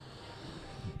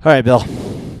All right, Bill.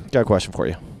 Got a question for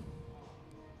you.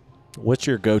 What's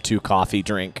your go-to coffee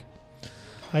drink?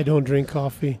 I don't drink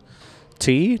coffee.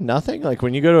 Tea? Nothing? Like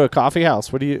when you go to a coffee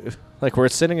house, what do you like? We're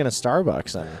sitting in a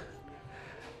Starbucks and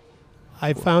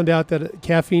I found out that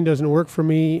caffeine doesn't work for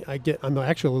me. I'm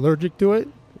actually allergic to it.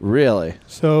 really?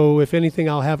 So if anything,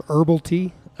 I'll have herbal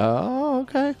tea. Oh,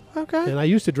 okay. Okay. And I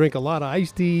used to drink a lot of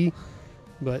iced tea,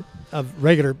 but of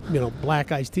regular,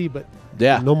 black iced tea. But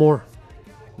Yeah. no more.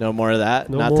 No more of that?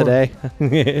 No Not more. today?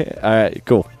 All right,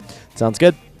 cool. Sounds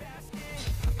good.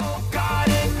 Oh, got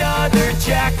another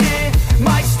jacket.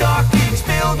 My stocking's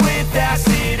filled with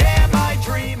acid. Am I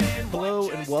dreaming? Hello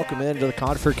and welcome into the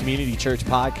Conifer Community Church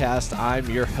podcast. I'm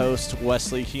your host,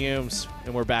 Wesley Humes,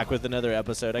 and we're back with another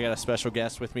episode. I got a special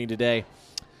guest with me today,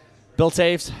 Bill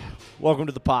Taves. Welcome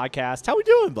to the podcast. How we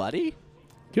doing, buddy?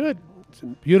 Good. It's a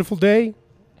beautiful day.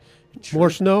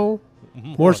 More snow.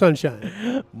 More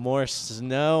sunshine. More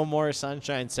snow, more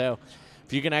sunshine. So,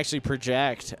 if you can actually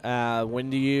project, what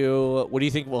do you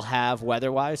think we'll have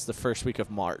weather-wise the first week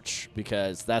of March?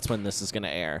 Because that's when this is going to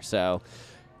air. So,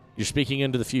 you're speaking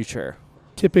into the future.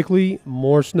 Typically,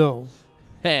 more snow.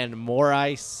 And more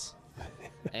ice.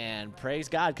 And praise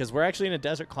God, because we're actually in a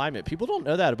desert climate. People don't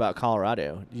know that about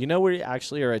Colorado. You know we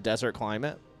actually are a desert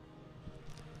climate?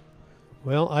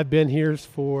 Well, I've been here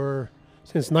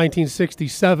since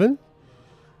 1967.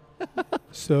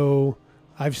 So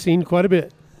I've seen quite a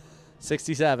bit.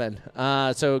 67.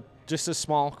 So, just a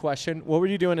small question. What were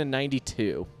you doing in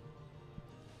 92?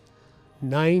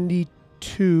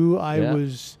 92, I Yeah.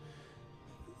 was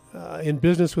in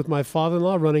business with my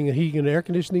father-in-law, running a heating and air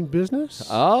conditioning business.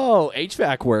 Oh,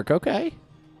 HVAC work. Okay.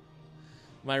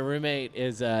 My roommate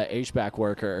is a HVAC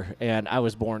worker, and I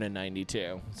was born in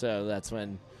 92. So that's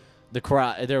when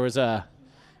there was a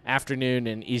afternoon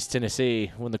in East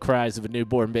Tennessee when the cries of a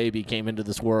newborn baby came into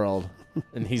this world,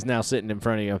 and he's now sitting in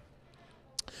front of you.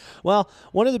 Well,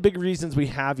 one of the big reasons we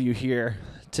have you here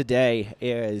today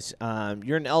is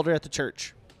you're an elder at the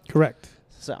church. Correct.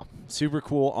 So, super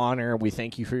cool honor. We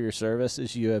thank you for your service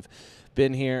as you have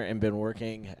been here and been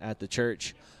working at the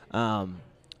church. I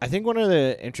think one of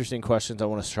the interesting questions I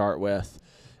want to start with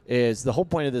is the whole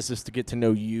point of this is to get to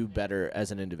know you better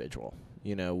as an individual.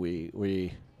 You know,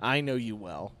 I know you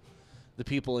well. The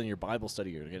people in your Bible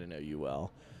study are going to know you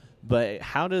well. But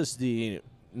how does the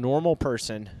normal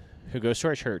person who goes to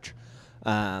our church,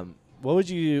 what would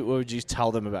you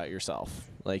tell them about yourself?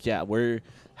 Like,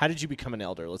 how did you become an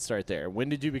elder? Let's start there. When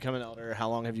did you become an elder? How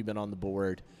long have you been on the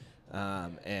board?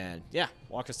 And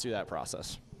walk us through that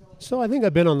process. So I think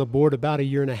I've been on the board about a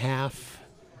year and a half.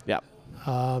 Yeah.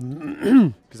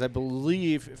 Because I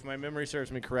believe, if my memory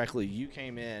serves me correctly, you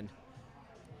came in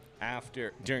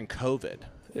during COVID.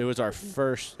 It was our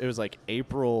first. It was like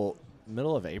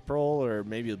middle of April, or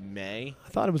maybe May. I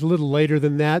thought it was a little later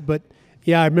than that, but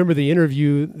yeah, I remember the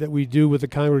interview that we do with the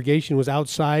congregation was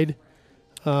outside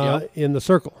in the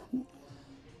circle.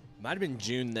 Might have been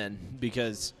June then,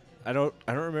 because I don't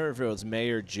remember if it was May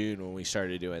or June when we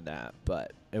started doing that,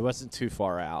 but it wasn't too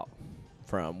far out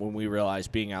from when we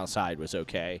realized being outside was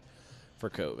okay for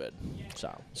COVID.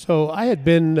 So I had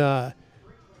been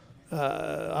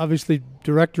obviously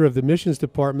director of the missions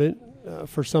department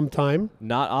for some time.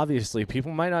 Not obviously.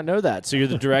 People might not know that. So you're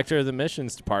the director of the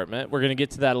missions department. We're going to get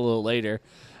to that a little later.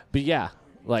 But yeah,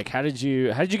 like how did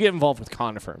you get involved with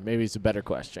Conifer? Maybe it's a better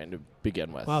question to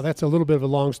begin with. Wow, that's a little bit of a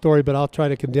long story, but I'll try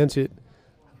to condense it.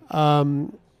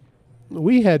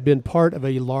 We had been part of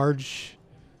a large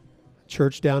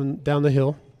church down the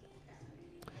hill,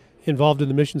 involved in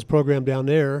the missions program down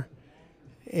there,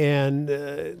 and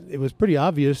it was pretty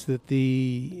obvious that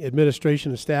the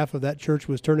administration and staff of that church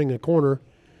was turning a corner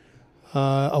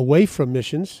away from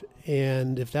missions,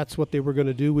 and if that's what they were going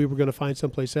to do, we were going to find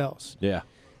someplace else. Yeah.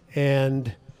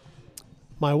 And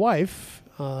my wife,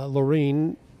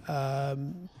 Lorene,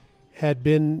 had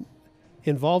been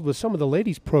involved with some of the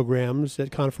ladies' programs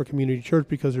at Conifer Community Church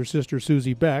because her sister,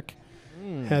 Susie Beck,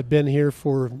 had been here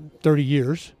for 30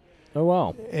 years. Oh,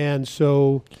 wow. And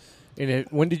so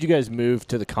when did you guys move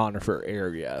to the Conifer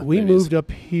area? we moved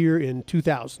up here in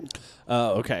 2000.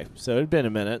 Oh, okay. So it had been a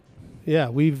minute. Yeah,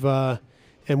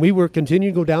 and we were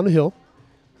continuing to go down the hill,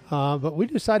 but we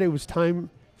decided it was time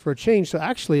for a change. So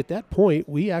actually, at that point,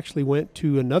 we actually went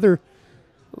to another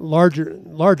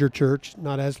larger church,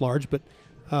 not as large, but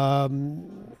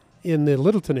in the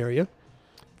Littleton area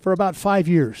for about 5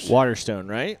 years. Waterstone,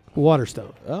 right?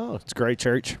 Waterstone. Oh, it's a great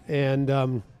church.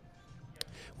 And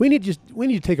we need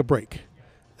to take a break.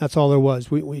 That's all there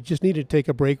was. We just needed to take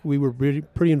a break. We were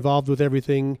pretty involved with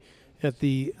everything at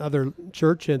the other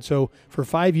church, and so for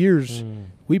 5 years,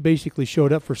 we basically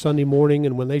showed up for Sunday morning,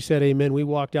 and when they said amen, we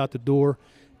walked out the door,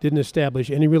 didn't establish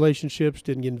any relationships,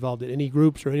 didn't get involved in any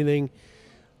groups or anything.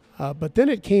 But then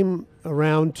it came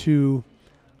around to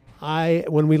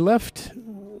when we left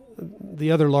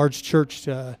the other large church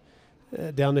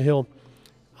down the hill,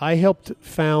 I helped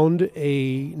found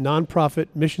a nonprofit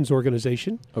missions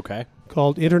organization Okay.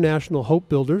 called International Hope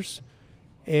Builders.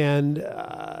 And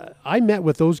I met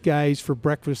with those guys for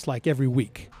breakfast like every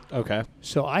week. Okay.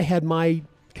 So I had my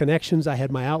connections, I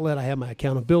had my outlet, I had my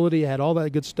accountability, I had all that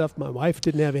good stuff. My wife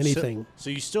didn't have anything. So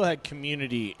you still had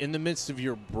community in the midst of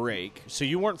your break. So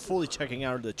you weren't fully checking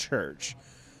out of the church.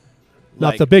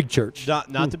 Not the big church.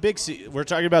 Not the big C. We're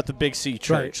talking about the big C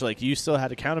church. Right. Like you still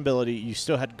had accountability. You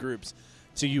still had groups.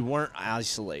 So you weren't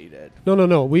isolated. No.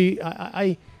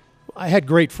 I had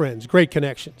great friends, great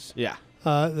connections. Yeah.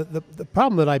 The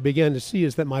problem that I began to see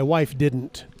is that my wife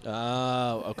didn't.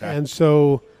 Oh, okay. And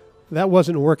so that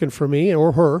wasn't working for me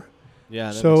or her.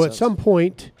 Yeah. that So makes at sense. some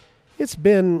point, it's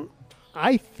been,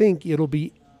 I think it'll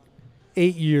be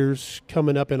 8 years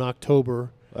coming up in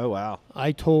October. Oh, wow.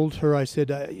 I told her, I said,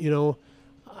 let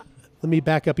me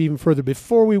back up even further.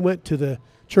 Before we went to the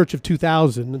Church of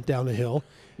 2000 down the hill,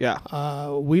 Yeah.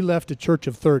 we left a church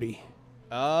of 30.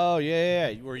 Oh,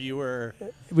 yeah. Where you were.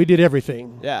 We did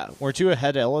everything. Yeah. Weren't you a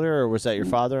head elder, or was that your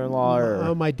father-in-law?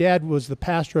 Or? My dad was the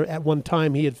pastor at one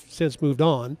time. He had since moved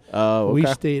on. Oh,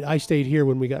 okay. I stayed here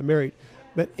when we got married.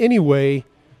 But anyway,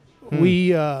 we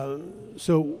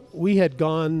had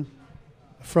gone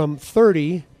from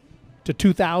 30 to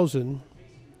 2000,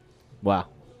 Wow.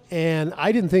 and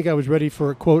I didn't think I was ready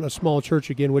for, quote, a small church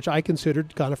again, which I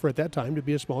considered Conifer at that time to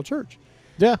be a small church.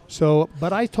 Yeah. So,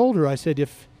 but I told her, I said,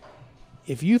 if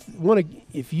you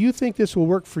think this will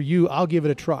work for you, I'll give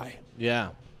it a try. Yeah.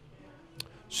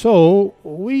 So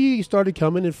we started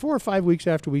coming, and 4 or 5 weeks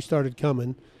after we started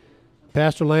coming,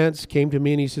 Pastor Lance came to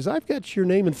me and he says, "I've got your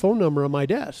name and phone number on my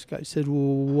desk." I said, "Well,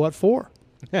 what for?"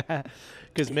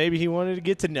 Because maybe he wanted to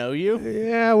get to know you.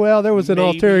 Yeah, well, there was an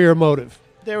Maybe. ulterior motive.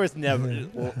 There was never.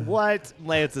 What?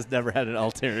 Lance has never had an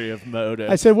ulterior motive.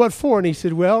 I said, "What for?" And he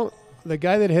said, "Well, the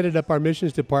guy that headed up our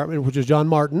missions department, which is John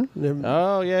Martin,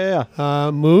 Oh,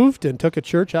 yeah. moved and took a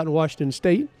church out in Washington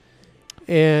State.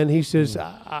 And he says,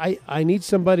 I need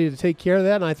somebody to take care of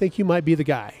that, and I think you might be the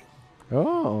guy."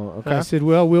 Oh, okay. I said,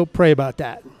 "Well, we'll pray about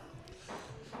that."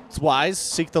 It's wise.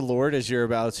 Seek the Lord as you're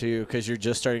about to, because you're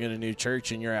just starting in a new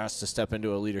church and you're asked to step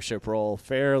into a leadership role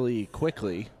fairly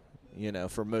quickly.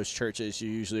 For most churches, you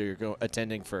usually are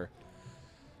attending for,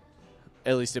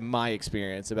 at least in my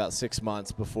experience, about 6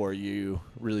 months before you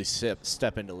really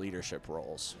step into leadership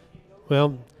roles.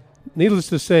 Well, needless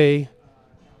to say,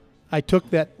 I took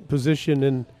that position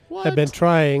and have been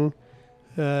trying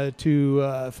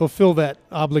to fulfill that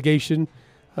obligation.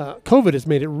 COVID has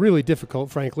made it really difficult,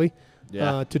 frankly,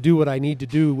 to do what I need to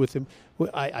do with them.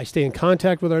 I stay in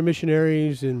contact with our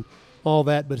missionaries and all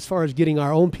that, but as far as getting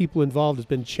our own people involved has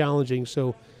been challenging.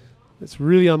 So it's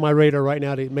really on my radar right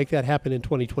now to make that happen in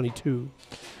 2022.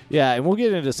 Yeah, and we'll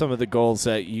get into some of the goals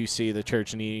that you see the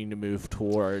church needing to move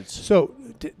towards. So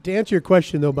to answer your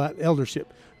question, though, about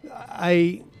eldership,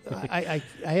 I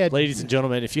had... Ladies and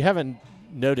gentlemen, if you haven't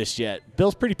noticed yet,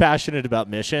 Bill's pretty passionate about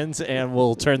missions, and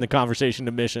we'll turn the conversation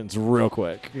to missions real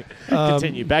quick.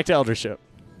 Continue. Back to eldership.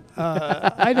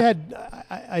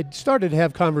 I'd started to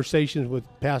have conversations with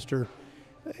Pastor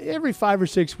every 5 or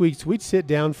 6 weeks. We'd sit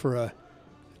down for a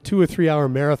 2 or 3 hour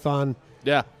marathon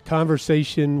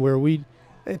conversation where we'd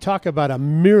talk about a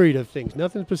myriad of things,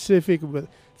 nothing specific, but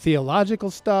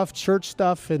theological stuff, church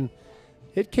stuff. And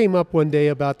it came up one day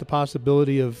about the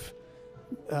possibility of,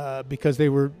 because they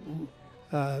were,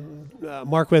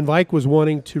 Mark Van Wyk was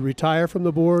wanting to retire from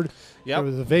the board. Yep. There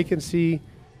was a vacancy,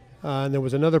 and there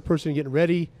was another person getting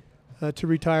ready to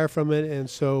retire from it. And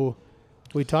so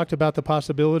we talked about the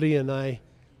possibility, and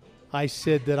I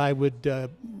said that I would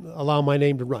allow my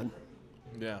name to run.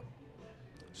 Yeah.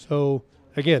 So,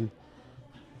 again,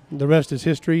 the rest is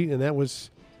history, and that was,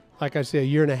 like I say, a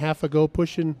year and a half ago,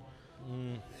 pushing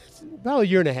about a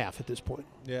year and a half at this point.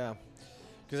 Yeah.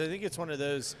 Because I think it's one of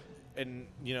those, and,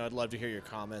 I'd love to hear your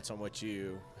comments on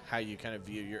how you kind of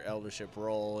view your eldership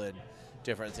role and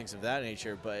different things of that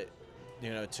nature, but,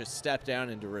 to step down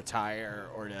and to retire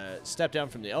or to step down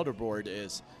from the elder board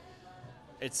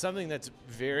it's something that's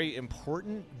very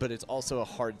important, but it's also a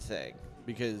hard thing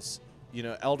because,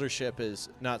 eldership is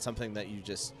not something that you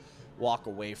just walk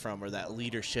away from, or that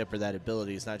leadership or that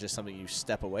ability is not just something you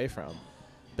step away from,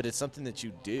 but it's something that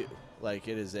you do. Like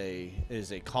it is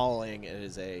a calling. It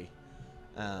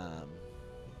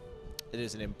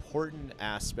is an important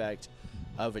aspect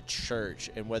of a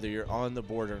church, and whether you're on the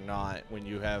board or not, when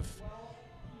you have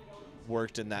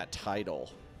worked in that title,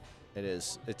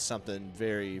 It's something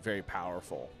very, very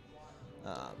powerful.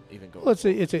 Even going. Well,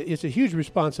 it's a huge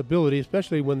responsibility,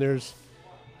 especially when there's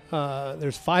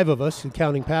 5 of us,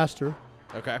 counting pastor,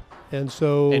 Okay. and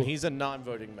so And he's a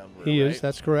non-voting member. he right? is.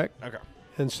 That's correct. Okay.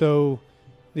 And so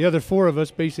the other 4 of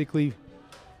us basically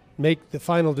make the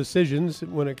final decisions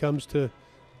when it comes to,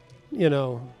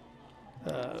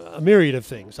 a myriad of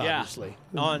things, obviously.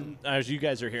 As you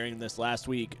guys are hearing this, last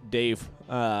week, Dave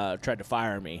tried to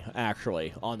fire me,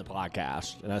 actually, on the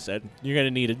podcast. And I said, you're going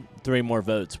to need 3 more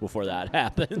votes before that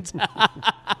happens.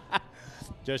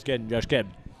 Just kidding.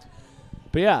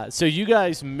 But yeah, so you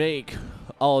guys make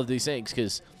all of these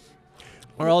things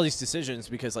or all these decisions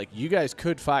because, like, you guys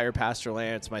could fire Pastor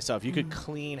Lance, myself. You could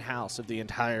clean house of the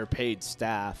entire paid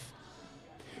staff.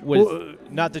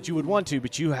 Not that you would want to,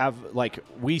 but you have, like,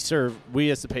 we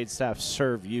as the paid staff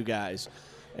serve you guys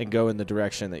and go in the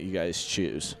direction that you guys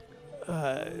choose.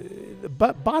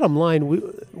 But bottom line,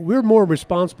 we're more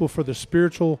responsible for the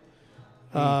spiritual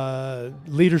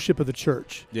leadership of the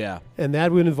church. Yeah. And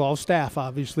that would involve staff,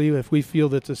 obviously. If we feel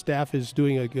that the staff is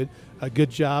doing a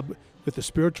good job with the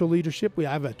spiritual leadership, we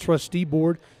have a trustee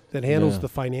board that handles the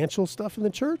financial stuff in the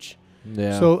church.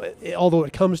 Yeah. So although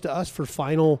it comes to us for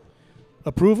final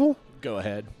approval, Go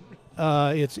ahead.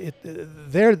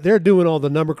 they're doing all the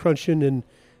number crunching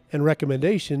and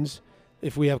recommendations.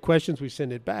 If we have questions, we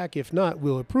send it back. If not,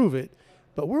 we'll approve it.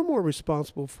 But we're more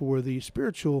responsible for the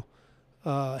spiritual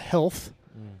health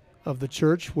of the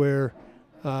church, where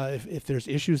if there's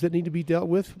issues that need to be dealt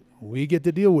with, we get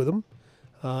to deal with them.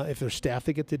 If there's staff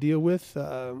that get to deal with,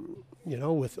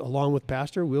 along with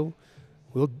pastor, we'll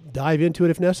dive into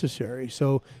it if necessary.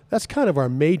 So that's kind of our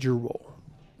major role.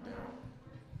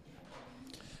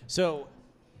 So,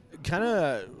 kind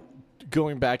of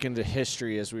going back into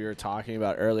history as we were talking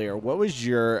about earlier, what was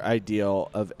your ideal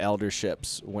of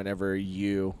elderships whenever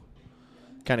you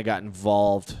kind of got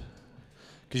involved?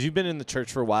 Because you've been in the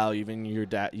church for a while. Even your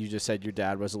dad, you just said your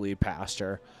dad was a lead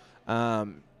pastor.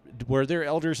 Were there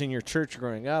elders in your church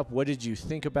growing up? What did you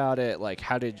think about it? Like,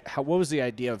 what was the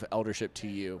idea of eldership to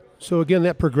you? So again,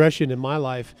 that progression in my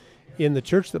life, in the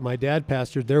church that my dad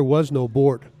pastored, there was no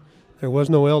board, there was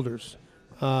no elders.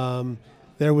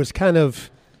 There was kind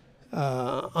of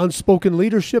unspoken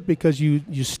leadership because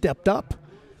you stepped up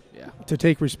to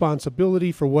take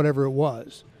responsibility for whatever it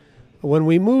was. When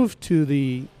we moved to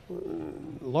the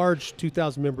large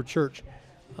 2,000-member church,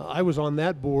 I was on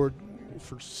that board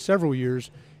for several years,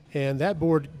 and that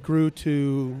board grew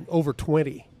to over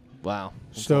 20. Wow.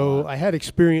 So I had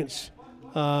experience,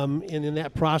 and in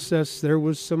that process, there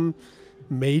was some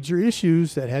major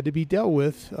issues that had to be dealt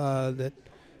with.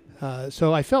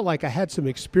 So I felt like I had some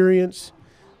experience.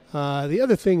 The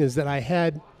other thing is that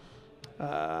I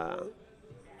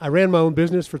ran my own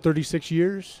business for 36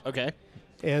 years. Okay.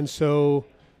 And so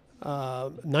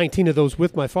 19 of those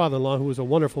with my father-in-law, who was a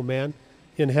wonderful man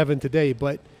in heaven today.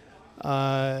 But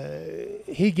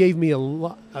he gave me a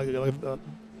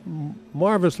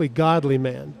marvelously godly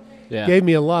man. Yeah. Gave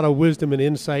me a lot of wisdom and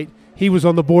insight. He was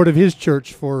on the board of his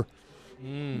church for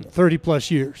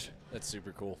 30-plus years. That's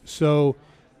super cool. So,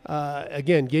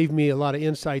 again, gave me a lot of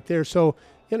insight there. So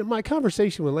in my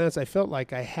conversation with Lance, I felt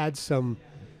like I had something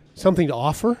to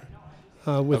offer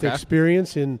with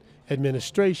experience in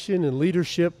administration and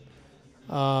leadership,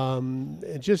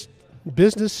 and just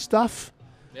business stuff.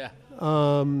 Yeah.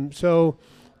 So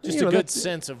just a good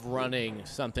sense of running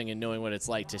something and knowing what it's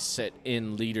like to sit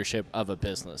in leadership of a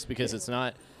business, because it's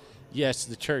not, yes,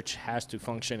 the church has to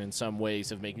function in some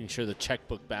ways of making sure the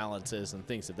checkbook balances and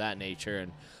things of that nature,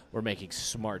 and we're making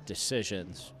smart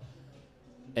decisions.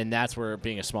 And that's where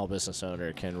being a small business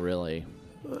owner can really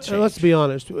change. Let's be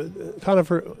honest.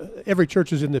 Every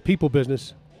church is in the people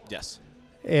business. Yes.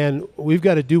 And we've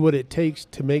got to do what it takes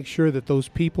to make sure that those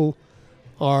people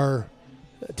are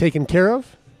taken care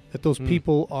of, that those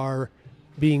people are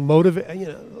being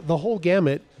motivated, the whole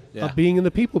gamut of being in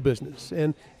the people business.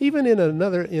 And even in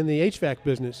the HVAC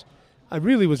business, I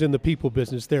really was in the people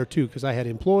business there too, because I had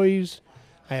employees,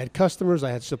 I had customers,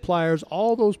 I had suppliers.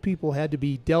 All those people had to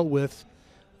be dealt with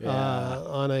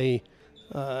on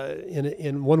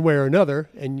in one way or another,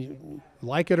 and you,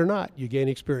 like it or not, you gain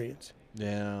experience.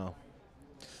 Yeah.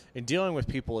 And dealing with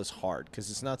people is hard,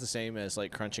 because it's not the same as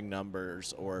like crunching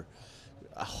numbers or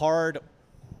hard.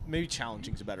 Maybe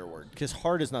challenging is a better word, because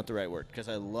hard is not the right word, because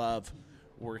I love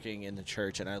working in the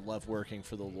church and I love working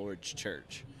for the Lord's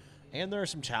church. And there are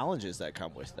some challenges that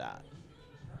come with that.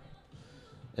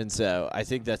 And so I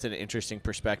think that's an interesting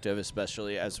perspective,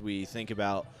 especially as we think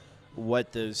about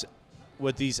what these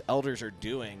elders are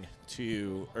doing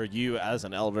or you as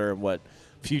an elder, and what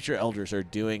future elders are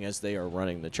doing as they are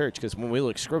running the church. Because when we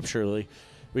look scripturally,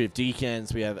 we have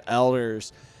deacons, we have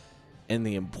elders, and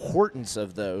the importance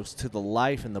of those to the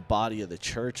life and the body of the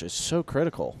church is so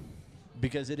critical,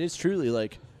 because it is truly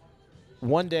like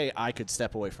one day I could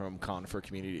step away from Conifer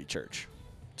Community Church.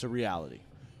 It's a reality.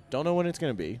 Don't know when it's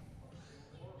going to be.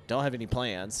 Don't have any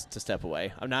plans to step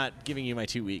away. I'm not giving you my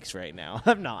 2 weeks right now.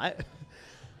 I'm not.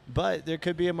 But there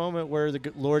could be a moment where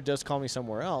the Lord does call me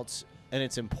somewhere else, and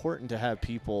it's important to have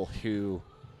people who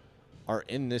are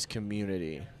in this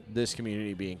community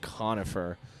being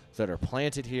Conifer, that are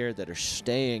planted here, that are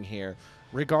staying here,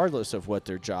 regardless of what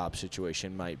their job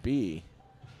situation might be.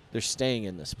 They're staying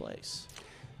in this place.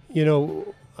 You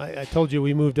know, I told you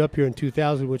we moved up here in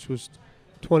 2000, which was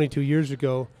 22 years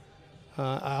ago.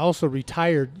 I also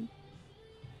retired,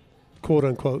 quote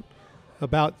unquote,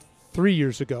 about 3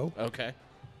 years ago. Okay.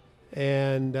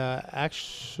 And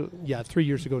actually, 3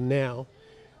 years ago now.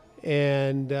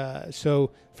 And so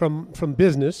from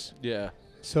business, Yeah.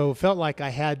 so felt like I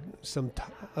had some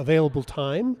available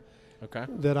time Okay.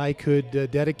 that I could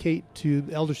dedicate to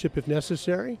eldership if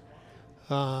necessary.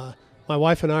 My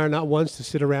wife and I are not ones to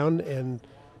sit around and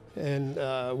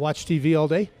watch TV all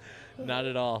day. Not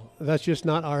at all. That's just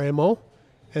not our MO.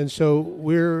 And so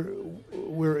we're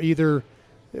either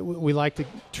we like to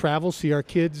travel, see our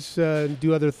kids, and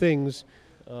do other things.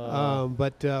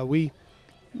 But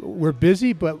we're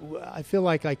busy, but I feel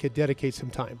like I could dedicate some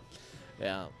time.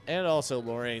 Yeah. And also,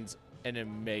 Lorraine's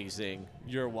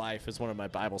your wife is one of my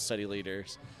Bible study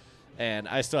leaders. And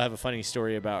I still have a funny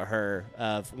story about her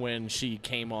of when she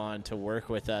came on to work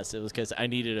with us. It was because I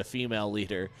needed a female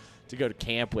leader to go to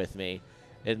camp with me.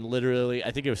 And literally, I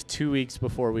think it was 2 weeks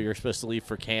before we were supposed to leave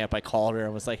for camp, I called her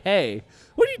and was like, hey,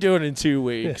 what are you doing in 2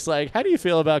 weeks? Like, how do you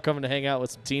feel about coming to hang out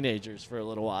with some teenagers for a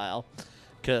little while?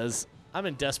 Because I'm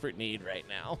in desperate need right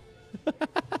now.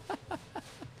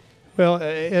 Well,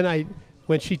 and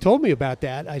when she told me about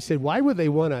that, I said, why would they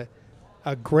want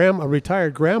a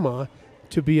retired grandma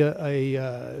to be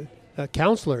a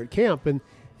counselor at camp? And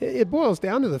it boils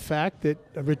down to the fact that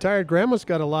a retired grandma's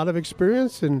got a lot of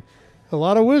experience and a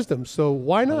lot of wisdom, so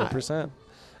why not? 100%.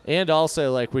 And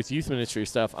also, like, with youth ministry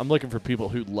stuff, I'm looking for people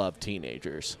who love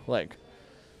teenagers. Like,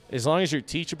 as long as you're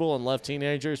teachable and love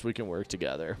teenagers, we can work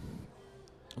together.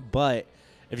 But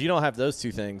if you don't have those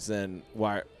two things, then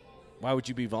why would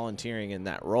you be volunteering in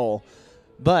that role?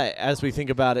 But as we think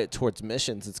about it towards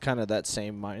missions, it's kind of that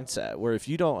same mindset where if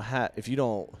you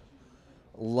don't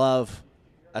love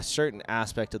a certain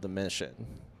aspect of the mission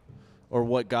or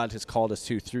what God has called us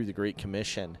to through the Great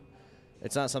Commission,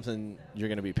 it's not something you're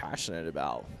going to be passionate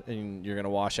about, and you're going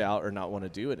to wash out or not want to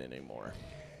do it anymore.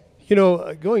 You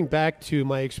know, going back to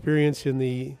my experience in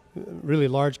the really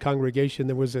large congregation,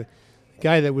 there was a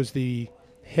guy that was the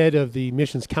head of the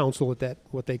missions council at that,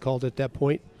 what they called it at that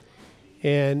point,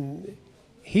 and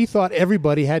he thought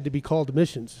everybody had to be called to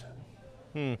missions.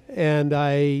 And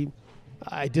I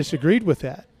disagreed with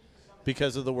that.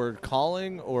 Because of the word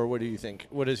calling, or what do you think?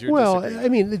 What is your I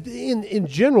mean, in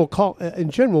general,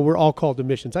 we're all called to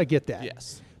missions. I get that.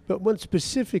 Yes. But when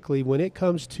it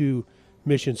comes to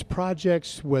missions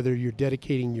projects, whether you're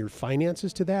dedicating your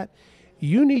finances to that,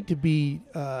 you need to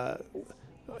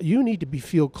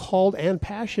feel called and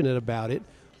passionate about it,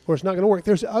 or it's not going to work.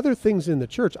 There's other things in the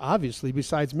church, obviously,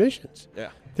 besides missions. Yeah.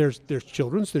 There's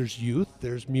children's, there's youth,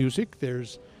 there's music,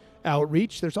 there's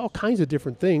outreach, there's all kinds of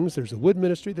different things. There's the wood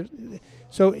ministry.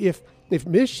 So if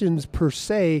missions per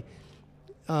se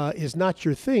is not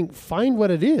your thing, find what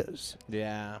it is.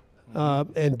 Yeah.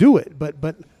 And do it. But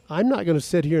I'm not going to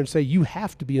sit here and say you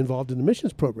have to be involved in the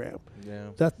missions program.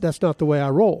 Yeah. That's not the way I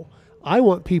roll. I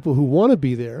want people who want to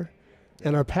be there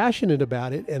and are passionate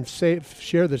about it and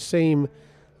share the same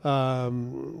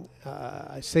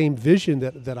vision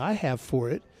that I have for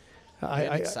it.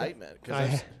 Excitement.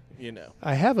 Because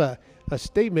I have a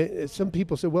statement. Some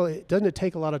people say, well, doesn't it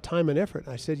take a lot of time and effort?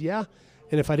 I said, yeah.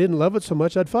 And if I didn't love it so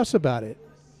much, I'd fuss about it.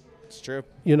 It's true.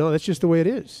 That's just the way it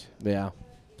is. Yeah.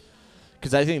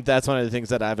 Because I think that's one of the things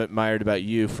that I've admired about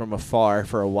you from afar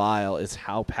for a while is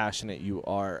how passionate you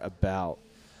are about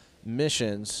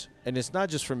missions. And it's not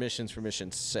just for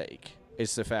missions' sake.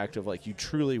 It's the fact of, like, you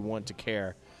truly want to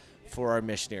care for our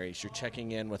missionaries. You're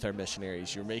checking in with our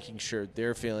missionaries. You're making sure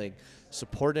they're feeling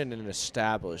supported and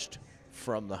established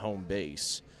from the home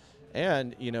base.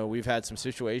 And, we've had some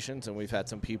situations and we've had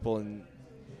some people in,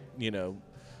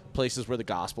 places where the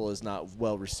gospel is not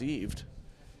well received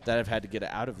that have had to get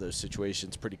out of those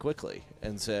situations pretty quickly.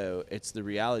 And so it's the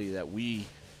reality that we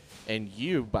and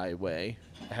you, by the way,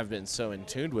 have been so in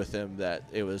tune with them that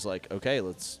it was like, okay,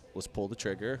 let's pull the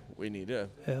trigger. We need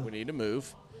to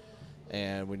move,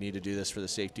 and we need to do this for the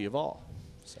safety of all.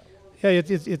 So. Yeah,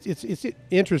 it's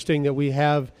interesting that we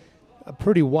have a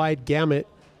pretty wide gamut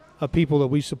of people that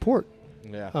we support.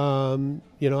 Yeah.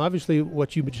 Obviously,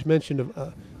 what you just mentioned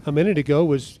a minute ago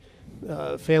was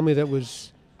a family that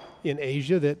was in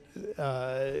Asia that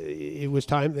it was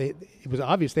time. It was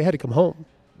obvious they had to come home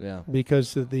Yeah.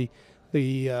 because of the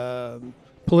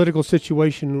political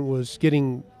situation was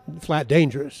getting flat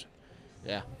dangerous.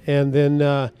 Yeah. And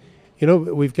then,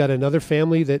 we've got another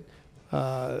family that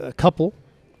a couple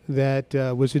that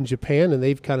was in Japan, and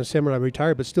they've kind of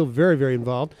semi-retired, but still very, very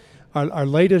involved. Our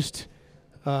latest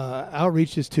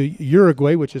outreach is to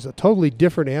Uruguay, which is a totally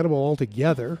different animal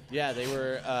altogether. Yeah, they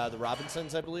were the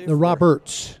Robinsons, I believe. The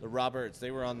Roberts. The Roberts.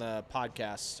 They were on the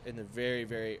podcast in the very,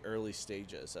 very early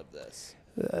stages of this.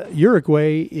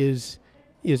 Uruguay is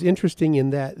interesting in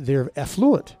that they're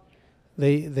affluent.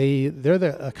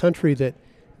 They're a country that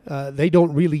they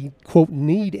don't really, quote,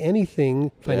 need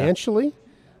anything financially.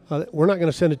 We're not going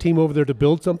to send a team over there to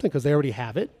build something because they already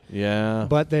have it. Yeah.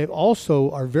 But they also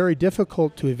are very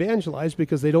difficult to evangelize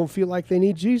because they don't feel like they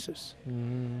need Jesus.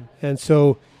 And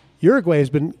so Uruguay has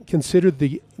been considered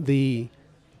the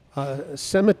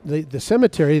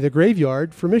cemetery, the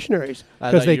graveyard for missionaries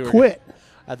because they quit.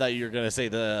 I thought you were going to say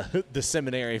the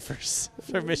seminary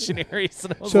for missionaries.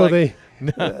 And I was So like,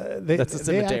 that's a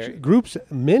cemetery. Groups,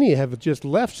 many have just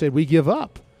left, said, we give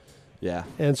up. Yeah.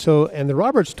 And the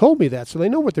Roberts told me that, so they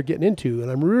know what they're getting into, and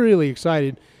I'm really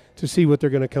excited to see what they're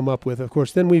going to come up with. Of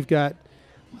course, then we've got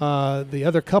the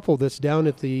other couple that's down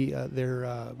at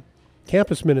their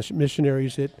campus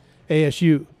missionaries at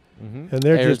ASU, and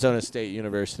they're Arizona State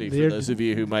University, for those of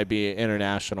you who might be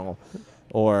international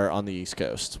or on the East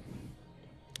Coast.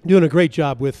 Doing a great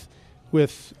job with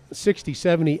 60,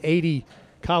 70, 80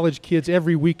 college kids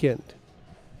every weekend,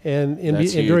 and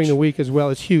during the week as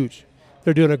well. It's huge.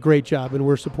 They're doing a great job, and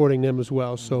we're supporting them as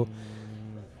well. So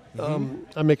I'm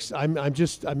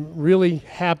really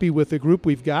happy with the group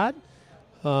we've got.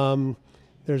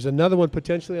 There's another one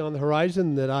potentially on the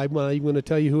horizon that I'm not even going to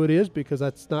tell you who it is because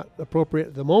that's not appropriate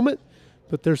at the moment.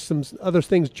 But there's some other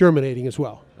things germinating as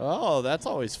well. Oh, that's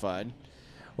always fun.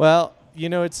 Well,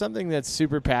 it's something that's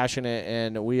super passionate,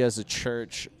 and we as a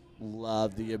church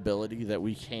love the ability that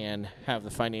we can have the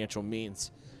financial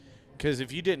means. Because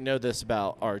if you didn't know this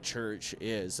about our church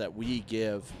is that we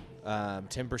give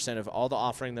 10% of all the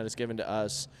offering that is given to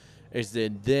us is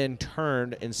then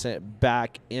turned and sent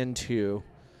back into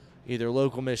either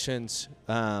local missions,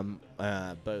 local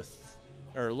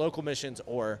missions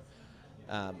or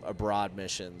abroad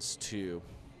missions, to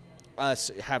us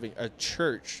having a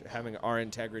church, having our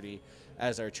integrity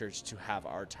as our church to have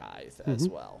our tithe as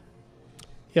well.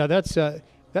 Yeah, that's a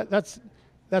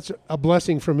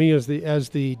blessing for me as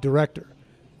the director,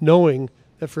 knowing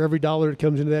that for every dollar that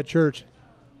comes into that church,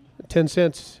 10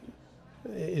 cents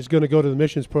is going to go to the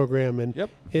missions program, and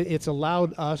it's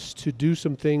allowed us to do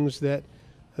some things that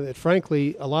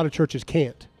frankly a lot of churches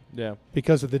can't. Yeah,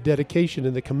 because of the dedication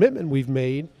and the commitment we've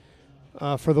made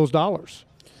for those dollars.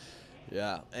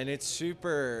 Yeah, and it's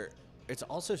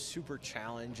also super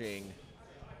challenging.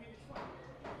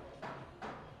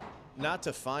 Not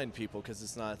to find people, because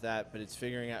it's not that, but it's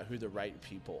figuring out who the right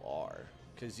people are.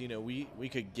 Because, we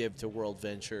could give to World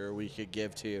Venture, we could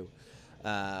give to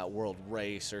World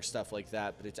Race or stuff like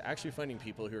that, but it's actually finding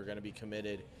people who are going to be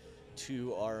committed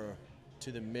to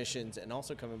the missions and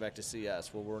also coming back to see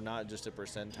us, where we're not just a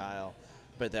percentile,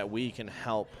 but that we can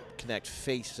help connect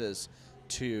faces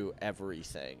to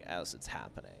everything as it's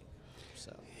happening.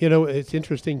 So it's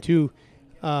interesting, too.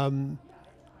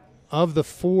 Of the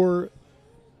 4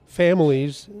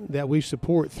 families that we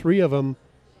support, 3 of them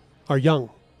are young.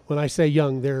 When I say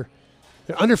young, they're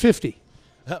under 50.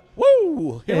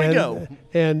 Woo! Here we go.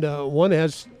 And one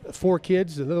has 4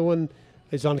 kids. Another one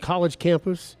is on college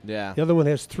campus. Yeah. The other one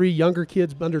has 3 younger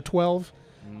kids under 12.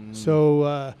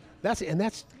 So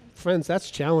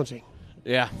that's challenging.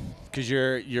 Yeah, because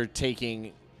you're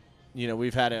taking,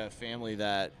 we've had a family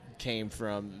that came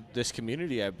from this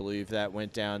community, I believe, that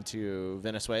went down to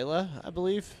Venezuela, I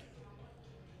believe,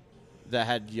 that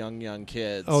had young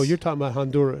kids. Oh, you're talking about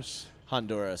Honduras.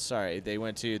 Honduras, sorry. They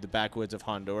went to the backwoods of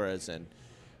Honduras and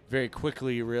very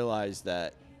quickly realized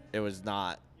that it was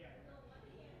not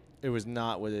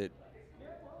what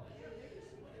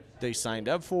they signed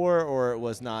up for, or it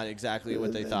was not exactly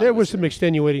what they thought. There was some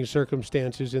extenuating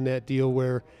circumstances in that deal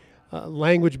where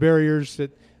language barriers,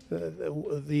 that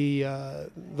the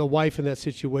wife in that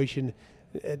situation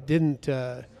didn't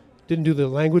do the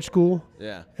language school.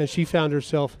 Yeah. And she found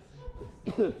herself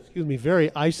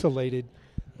very isolated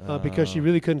because she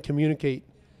really couldn't communicate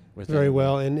very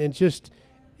well, and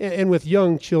with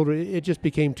young children, it just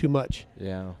became too much.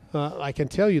 Yeah. I can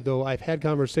tell you, though, I've had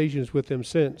conversations with them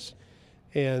since,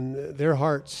 and their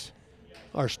hearts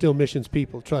are still missions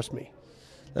people. Trust me.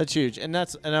 That's huge, and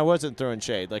I wasn't throwing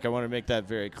shade. Like, I want to make that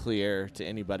very clear to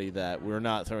anybody that we're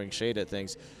not throwing shade at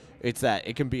things. It's that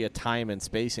it can be a time and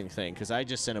spacing thing. Because I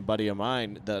just sent a buddy of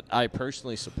mine that I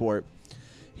personally support.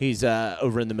 He's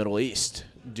over in the Middle East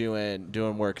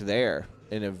doing work there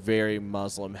in a very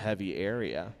Muslim heavy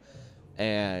area,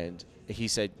 and he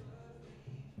said,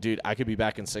 "Dude, I could be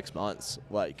back in 6 months."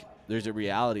 Like, there's a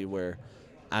reality where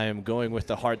I am going with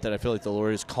the heart that I feel like the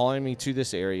Lord is calling me to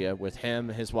this area with him,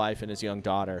 his wife, and his young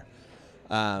daughter,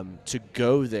 to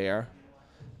go there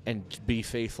and be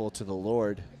faithful to the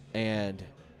Lord. And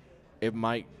it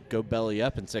might go belly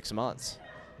up in 6 months,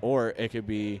 or it could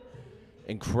be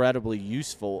incredibly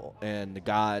useful, and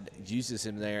God uses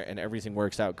him there, and everything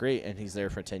works out great, and he's there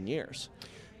for 10 years.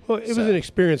 Well, it was an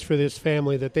experience for this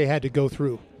family that they had to go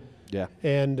through. Yeah.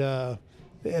 And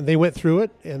they went through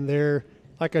it, and they're,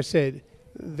 like I said,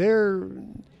 they're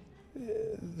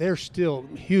still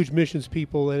huge missions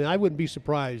people, and I wouldn't be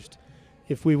surprised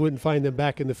if we wouldn't find them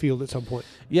back in the field at some point.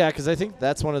 Yeah, because I think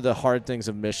that's one of the hard things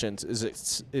of missions is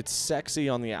it's sexy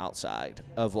on the outside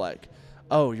of like,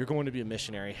 oh, you're going to be a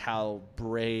missionary. How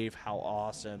brave, how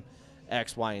awesome,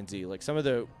 X, Y, and Z. Like, some of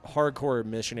the hardcore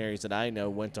missionaries that I know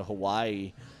went to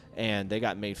Hawaii and they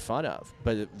got made fun of.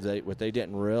 But what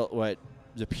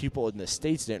the people in the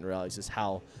States didn't realize is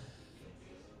how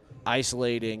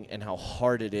isolating and how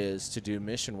hard it is to do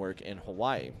mission work in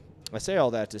Hawaii. I say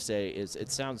all that to say is it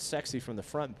sounds sexy from the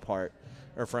front part,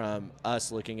 or from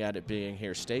us looking at it being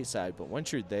here stateside, but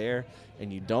once you're there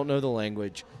and you don't know the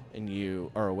language and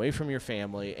you are away from your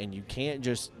family and you can't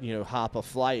just, hop a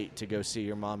flight to go see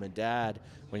your mom and dad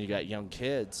when you got young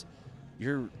kids,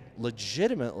 you're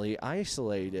legitimately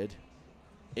isolated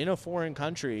in a foreign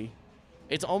country.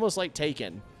 It's almost like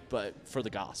Taken, but for the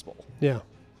gospel. Yeah.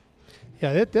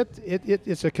 Yeah,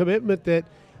 it's a commitment that,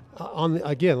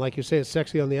 again, like you say, it's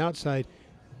sexy on the outside.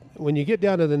 When you get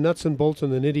down to the nuts and bolts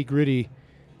and the nitty gritty,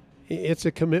 it's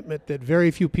a commitment that very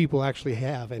few people actually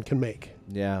have and can make.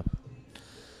 Yeah.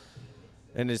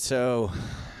 And it's so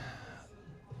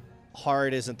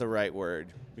hard isn't the right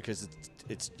word, because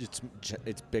it's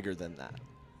bigger than that.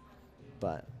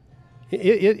 But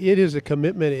it is a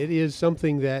commitment. It is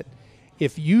something that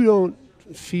if you don't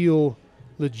feel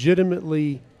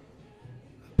legitimately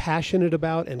passionate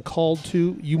about and called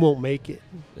to, you won't make it.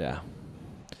 Yeah.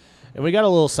 And we got a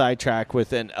little sidetracked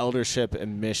with an eldership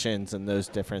and missions and those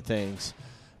different things.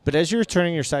 But as you're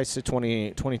turning your sights to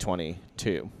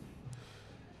 2022,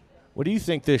 what do you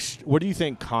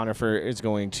think Conifer is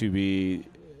going to be?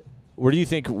 Where do you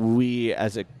think we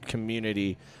as a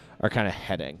community are kind of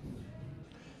heading,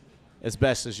 as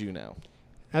best as you know?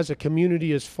 As a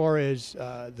community, as far as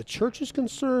the church is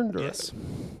concerned? Or? Yes.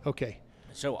 Okay.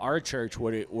 So our church,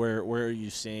 where are you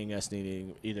seeing us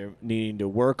needing to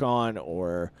work on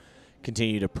or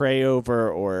continue to pray over,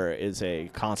 or is a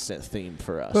constant theme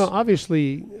for us? Well,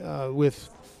 obviously, with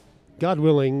God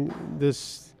willing,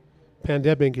 this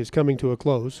pandemic is coming to a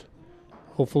close,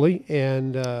 hopefully,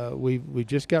 and we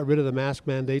just got rid of the mask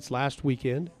mandates last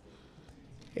weekend,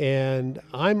 and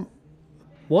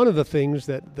one of the things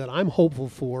that I'm hopeful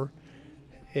for,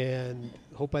 and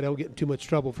hope I don't get in too much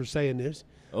trouble for saying this.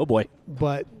 Oh boy!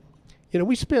 But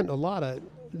we spent a lot of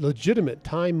legitimate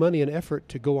time, money, and effort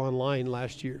to go online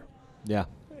last year. Yeah.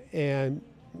 And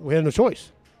we had no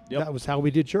choice. Yep. That was how we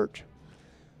did church.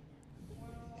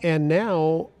 And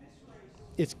now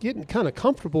it's getting kind of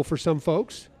comfortable for some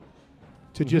folks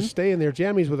to just stay in their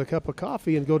jammies with a cup of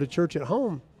coffee and go to church at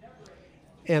home.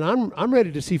 And I'm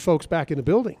ready to see folks back in the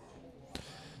building.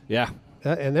 Yeah.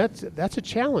 And that's a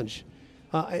challenge.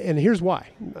 And here's why.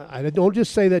 I don't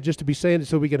just say that just to be saying it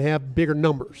so we can have bigger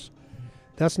numbers.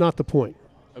 That's not the point.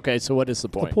 Okay, so what is the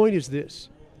point? The point is this.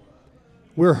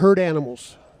 We're herd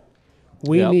animals.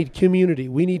 We need community.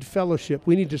 We need fellowship.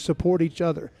 We need to support each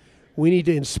other. We need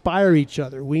to inspire each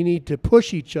other. We need to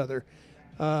push each other.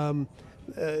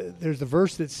 There's a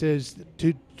verse that says,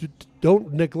 to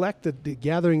don't neglect the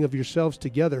gathering of yourselves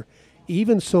together,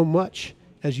 even so much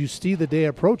as you see the day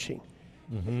approaching.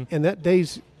 Mm-hmm. And that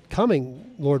day's coming,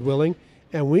 Lord willing,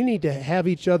 and we need to have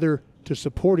each other to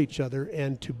support each other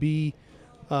and to be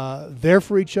there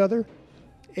for each other.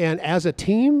 And as a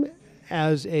team,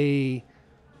 as a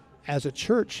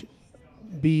church,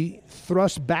 be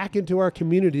thrust back into our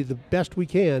community the best we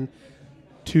can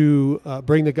to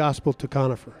bring the gospel to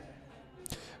Conifer.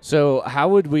 So how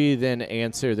would we then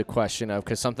answer the question of,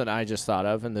 because something I just thought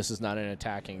of, and this is not an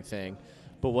attacking thing,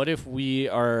 but what if we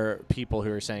are people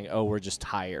who are saying, oh, we're just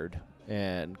tired,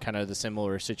 and kind of the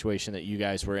similar situation that you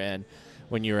guys were in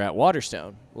when you were at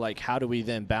Waterstone? Like, how do we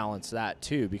then balance that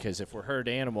too? Because if we're herd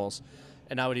animals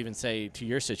And I would even say to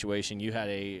your situation, you had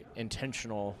a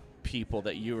intentional people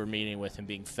that you were meeting with and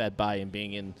being fed by and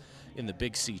being in the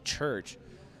Big C church.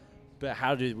 But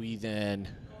how did we then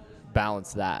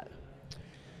balance that?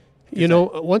 You know,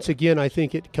 once again, I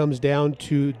think it comes down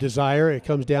to desire. It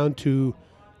comes down to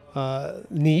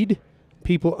need.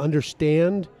 People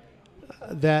understand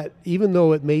that even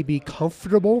though it may be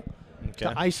comfortable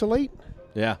to isolate,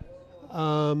 Yeah.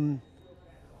 I'm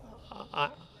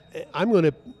going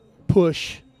to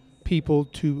push people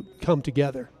to come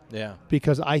together. Yeah.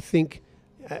 Because I think,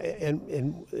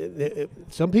 and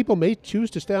some people may choose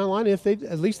to stay online if they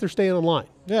at least they're staying online.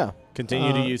 Yeah.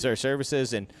 Continue to use our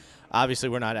services, and obviously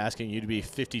we're not asking you to be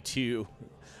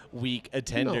 52-week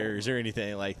attenders or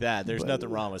anything like that. There's nothing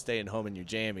wrong with staying home in your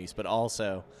jammies, but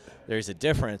also there's a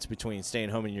difference between staying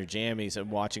home in your jammies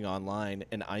and watching online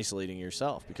and isolating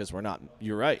yourself, because we're not.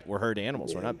 You're right. We're herd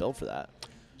animals. We're not built for that.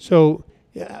 So,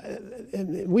 yeah,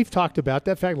 and we've talked about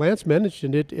that. In fact, Lance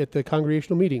mentioned it at the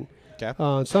congregational meeting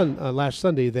last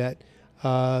Sunday that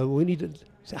we need to.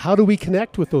 How do we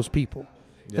connect with those people?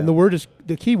 Yeah. And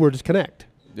the key word is connect.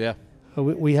 Yeah.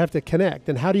 We have to connect.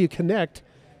 And how do you connect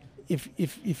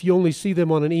if you only see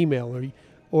them on an email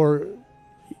or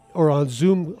on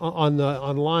Zoom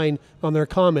online on their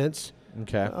comments?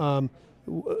 Okay.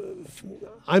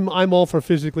 I'm all for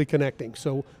physically connecting.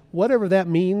 So whatever that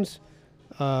means,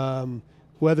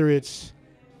 whether it's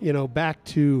back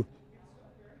to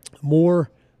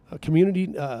more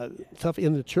community stuff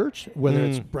in the church, whether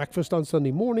it's breakfast on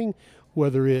Sunday morning,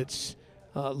 whether it's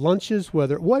lunches,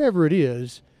 whatever it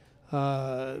is.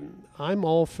 I'm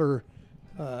all for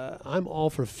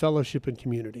fellowship and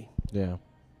community. Yeah.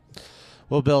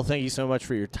 Well, Bill, thank you so much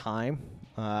for your time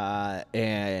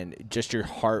and just your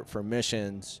heart for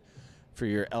missions, for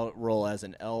your role as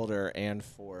an elder, and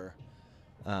for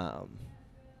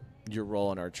your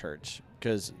role in our church.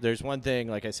 Because there's one thing,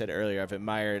 like I said earlier, I've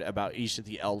admired about each of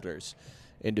the elders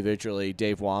individually.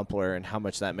 Dave Wampler and how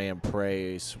much that man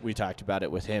prays. We talked about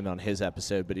it with him on his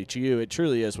episode, but it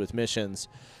truly is with missions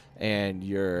and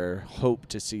your hope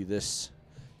to see this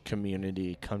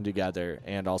community come together,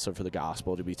 and also for the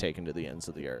gospel to be taken to the ends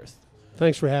of the earth.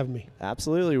 Thanks for having me.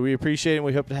 Absolutely. We appreciate it, and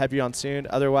we hope to have you on soon.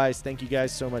 Otherwise, thank you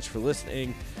guys so much for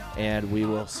listening, and we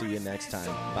will see you next time.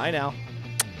 Bye now.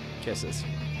 Kisses.